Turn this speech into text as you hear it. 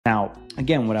Now,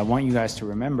 again, what I want you guys to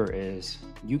remember is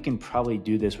you can probably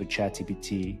do this with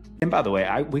ChatGPT. And by the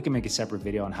way, we can make a separate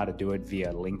video on how to do it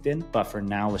via LinkedIn, but for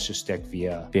now, let's just stick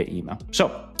via email.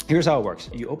 So here's how it works.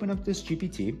 You open up this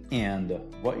GPT, and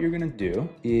what you're gonna do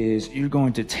is you're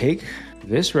going to take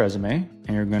this resume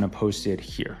and you're gonna post it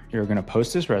here. You're gonna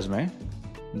post this resume.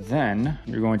 Then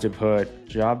you're going to put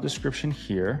job description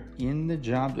here. In the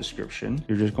job description,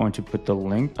 you're just going to put the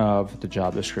link of the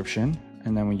job description.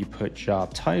 And then when you put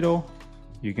job title,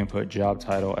 you can put job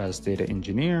title as data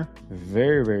engineer.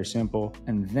 Very, very simple.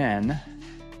 And then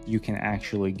you can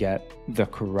actually get the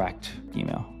correct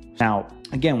email. Now,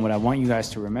 again, what I want you guys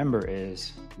to remember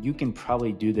is you can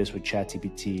probably do this with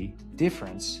ChatGPT.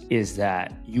 Difference is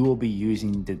that you will be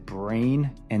using the brain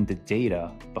and the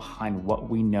data behind what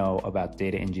we know about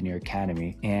Data Engineer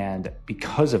Academy. And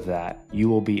because of that, you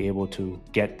will be able to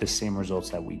get the same results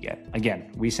that we get.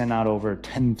 Again, we send out over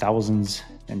 10,000s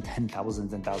and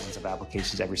 10,000s and thousands of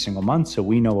applications every single month. So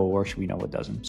we know what works, we know what doesn't.